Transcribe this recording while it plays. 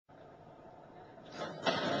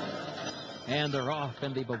And they're off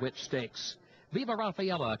in the Bewitch Stakes. Viva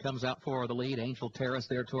Rafaela comes out for the lead. Angel Terrace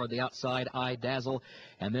there toward the outside. I Dazzle.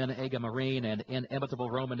 And then Aga Marine and Inimitable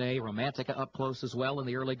Romanée. Romantica up close as well in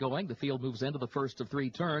the early going. The field moves into the first of three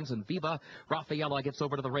turns. And Viva Rafaela gets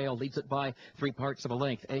over to the rail. Leads it by 3 parts of a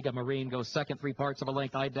length. Aga Marine goes second, 3 parts of a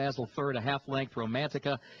length. I Dazzle third, a half length.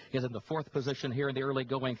 Romantica is in the fourth position here in the early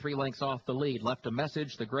going. 3 lengths off the lead. Left a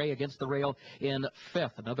message. The gray against the rail in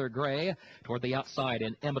fifth. Another gray toward the outside.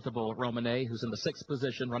 Inimitable Romanée, who's in the sixth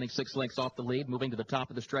position, running 6 lengths off the lead. Moving to the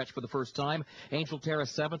top of the stretch for the first time. Angel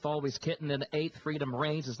Terrace seventh, Always Kitten in eighth. Freedom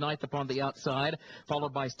Reigns is ninth upon the outside,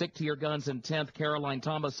 followed by Stick to Your Guns in 10th. Caroline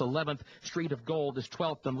Thomas 11th. Street of Gold is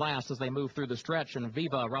 12th and last as they move through the stretch. And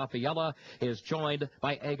Viva Rafaela is joined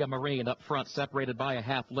by Aga Marine up front, separated by a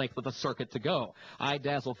half length with a circuit to go. I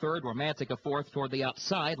Dazzle third. Romantica fourth toward the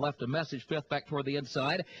outside. Left a message fifth back toward the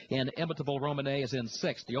inside. And Inimitable Romanée is in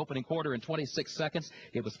sixth. The opening quarter in 26 seconds.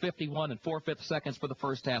 It was 51 and 4/5 seconds for the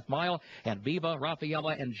first half mile. And Viva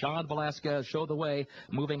Rafaela and John R.Velazquez show the way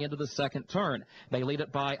moving into the second turn. They lead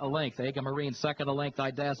it by a length. Aga Marine second, a length.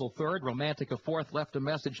 I Dazzle third. Romantica fourth. Left a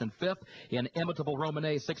message in fifth. Inimitable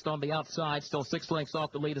Romanée sixth on the outside. Still 6 lengths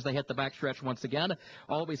off the lead as they hit the backstretch once again.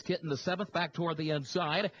 Always Kitten the seventh, back toward the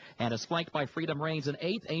inside, and is flanked by Freedom Reigns in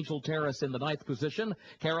eighth. Angel Terrace in the ninth position.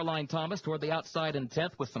 Caroline Thomas toward the outside in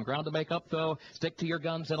 10th with some ground to make up, though. Stick to Your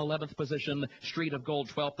Guns in 11th position. Street of Gold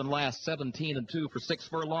 12th and last. 17 and 2 for 6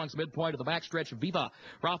 furlongs. Midpoint of the backstretch. Viva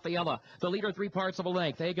Rafaela, the leader, 3 parts of a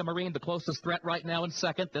length. Aga Marine, the closest threat right now in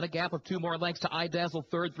second. Then a gap of 2 more lengths to I Dazzle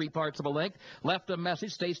third, 3 parts of a length. Left a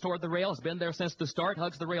message, stays toward the rail, has been there since the start,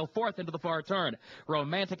 hugs the rail fourth into the far turn.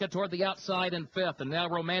 Romantica toward the outside in fifth, and now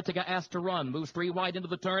Romantica asked to run, moves 3 wide into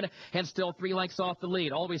the turn, and still 3 lengths off the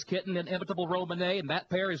lead. Always Kitten and Inimitable Romanée, and that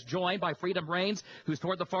pair is joined by Freedom Reigns, who's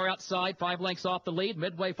toward the far outside, 5 lengths off the lead.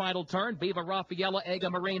 Midway final turn, Viva Rafaela, Aga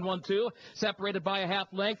Marine 1-2, separated by a half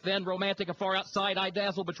length. Then Romantica far outside, I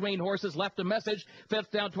Dazzle between horses, left a message,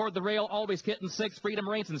 fifth down toward the rail. Always Kitten sixth, Freedom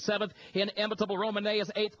Reigns in seventh. Inimitable Romanée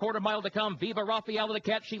is eighth, quarter mile to come. Viva Rafaela to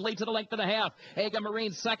catch, she leads at a length and a half. Aga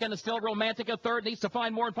Marine second, and still Romantica third, needs to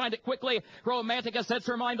find more and find it quickly. Romantica sets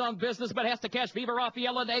her mind on business, but has to catch Viva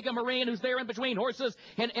Rafaela and Aga Marine, who's there in between horses.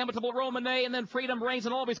 Inimitable Romanée, and then Freedom Reigns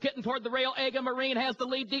and Always Kitten toward the rail. Aga Marine has the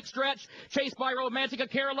lead, deep stretch, chased by Romantica.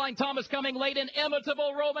 Caroline Thomas coming late.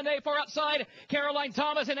 Inimitable Romanée far outside. Caroline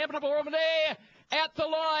Thomas and Inimitable Romanée at the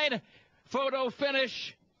line. Photo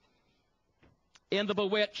finish in the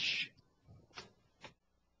Bewitch